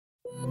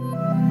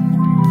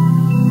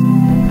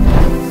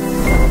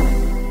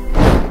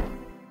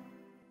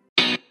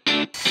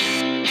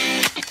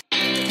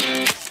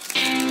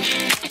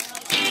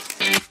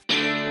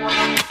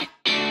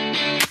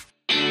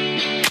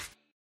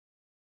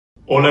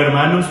Hola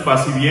hermanos,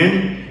 paz y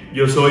bien.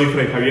 Yo soy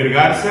Fray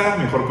Garza,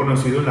 mejor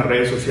conocido en las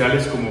redes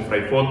sociales como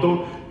Fray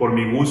Foto, por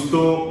mi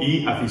gusto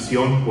y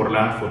afición por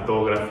la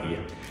fotografía.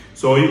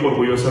 Soy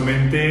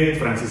orgullosamente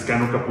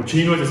franciscano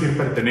capuchino, es decir,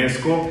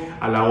 pertenezco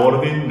a la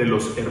orden de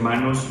los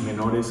hermanos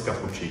menores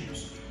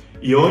capuchinos.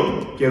 Y hoy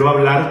quiero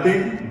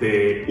hablarte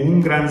de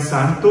un gran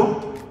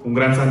santo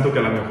que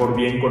a lo mejor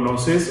bien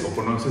conoces o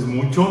conoces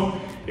mucho,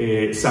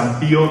 San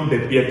Pío de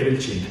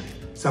Pietrelcina.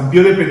 San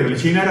Pío de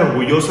Pietrelcina era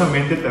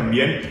orgullosamente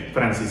también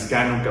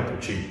franciscano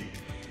capuchino.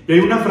 Y hay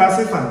una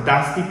frase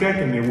fantástica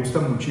que me gusta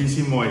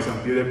muchísimo de San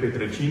Pío de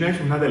Pietrelcina,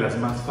 es una de las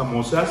más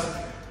famosas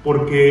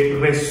porque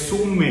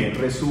resume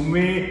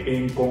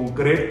en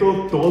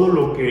concreto todo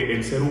lo que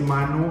el ser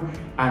humano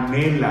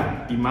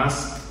anhela y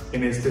más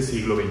en este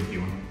siglo XXI.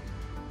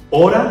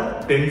 Ora,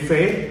 ten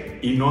fe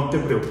y no te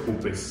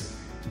preocupes,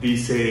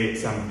 dice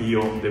San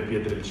Pío de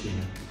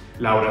Pietrelcina.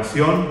 La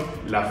oración,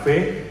 la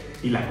fe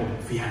y la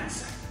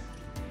confianza.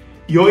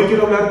 Y hoy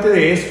quiero hablarte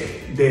de esto,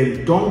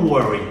 del don't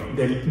worry,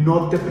 del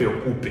no te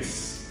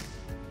preocupes.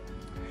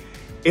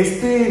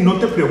 Este no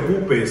te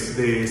preocupes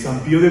de San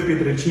Pío de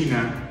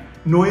Pietrelcina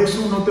no es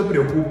un no te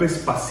preocupes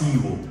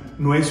pasivo,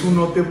 no es un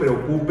no te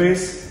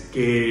preocupes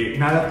que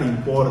nada te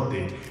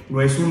importe,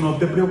 no es un no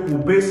te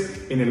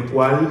preocupes en el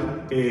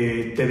cual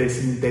te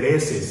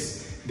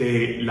desintereses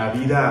de la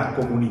vida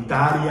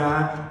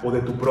comunitaria o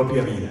de tu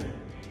propia vida.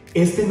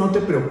 Este no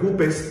te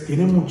preocupes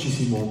tiene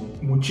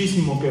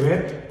muchísimo que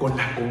ver con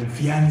la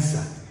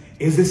confianza,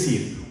 es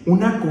decir,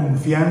 una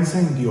confianza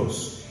en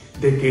Dios,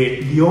 de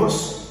que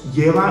Dios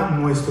lleva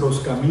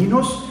nuestros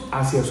caminos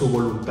hacia su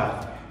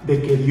voluntad,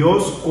 de que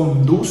Dios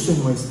conduce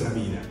nuestra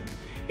vida.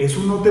 Es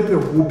un no te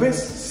preocupes,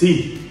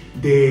 sí,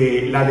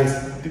 de la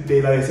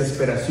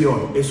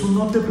desesperación, es un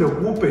no te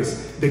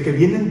preocupes de que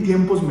vienen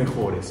tiempos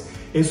mejores,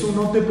 es un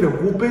no te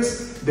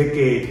preocupes de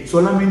que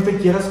solamente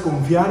quieras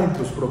confiar en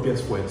tus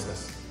propias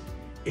fuerzas.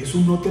 Es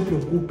un no te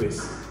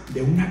preocupes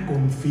de una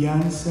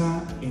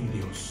confianza en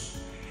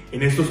Dios.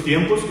 En estos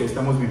tiempos que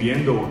estamos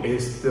viviendo,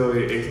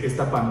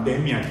 esta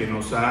pandemia que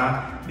nos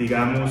ha,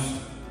 digamos,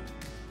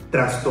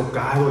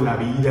 trastocado la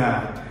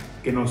vida,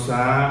 que nos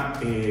ha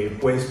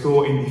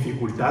puesto en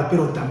dificultad,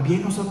 pero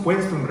también nos ha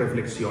puesto en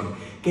reflexión,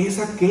 que es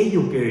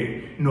aquello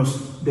que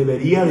nos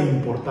debería de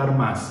importar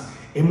más.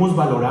 Hemos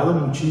valorado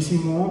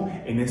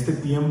muchísimo en este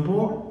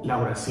tiempo la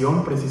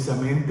oración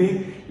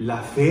precisamente,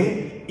 la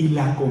fe y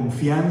la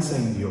confianza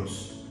en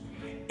Dios.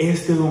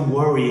 Este don't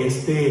worry,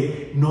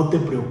 este no te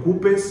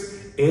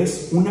preocupes,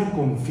 es una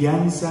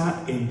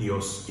confianza en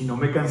Dios y no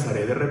me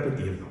cansaré de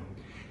repetirlo.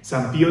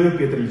 San Pío de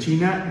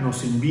Pietrelcina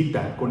nos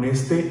invita con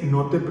este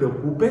no te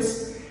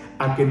preocupes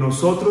a que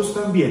nosotros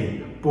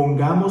también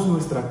pongamos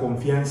nuestra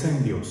confianza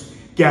en Dios,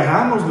 que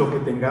hagamos lo que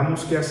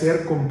tengamos que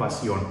hacer con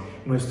pasión.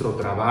 Nuestro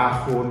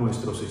trabajo,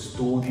 nuestros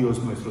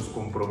estudios, nuestros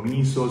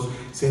compromisos,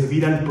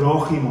 servir al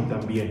prójimo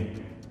también,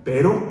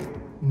 pero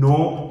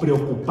no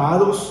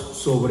preocupados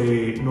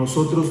sobre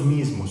nosotros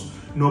mismos,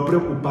 no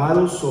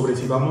preocupados sobre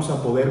si vamos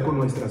a poder con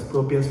nuestras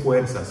propias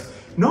fuerzas.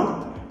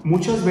 No,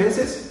 muchas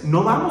veces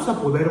no vamos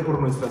a poder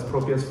por nuestras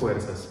propias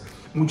fuerzas.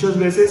 Muchas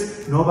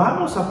veces no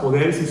vamos a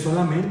poder si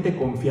solamente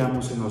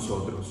confiamos en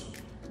nosotros.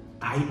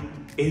 Hay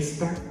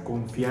esta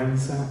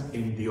confianza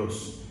en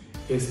Dios.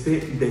 Este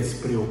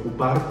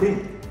despreocuparte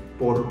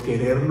por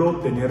quererlo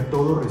tener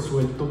todo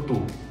resuelto tú.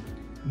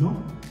 No,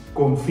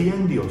 confía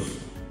en Dios.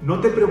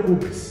 No te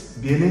preocupes,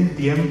 vienen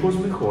tiempos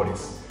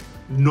mejores.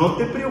 No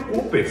te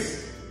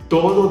preocupes,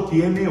 todo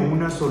tiene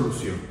una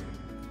solución.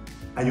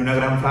 Hay una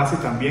gran frase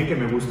también que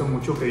me gusta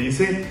mucho que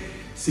dice: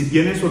 si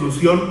tiene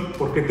solución,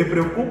 ¿por qué te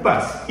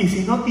preocupas? Y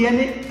si no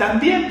tiene,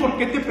 también, ¿por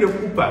qué te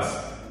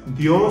preocupas?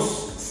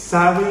 Dios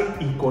sabe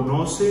y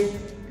conoce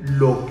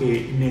lo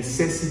que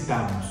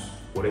necesitamos.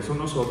 Por eso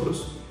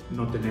nosotros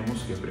no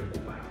tenemos que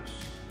preocuparnos.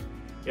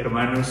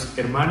 Hermanos,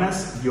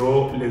 hermanas,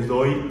 yo les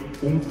doy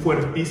un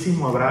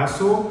fuertísimo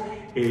abrazo,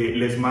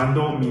 les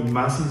mando mis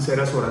más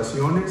sinceras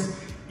oraciones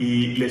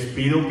y les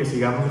pido que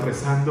sigamos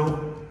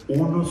rezando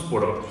unos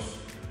por otros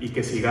y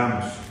que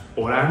sigamos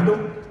orando,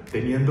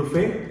 teniendo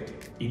fe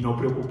y no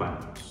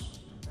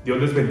preocupándonos. Dios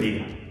les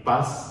bendiga,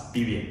 paz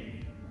y bien.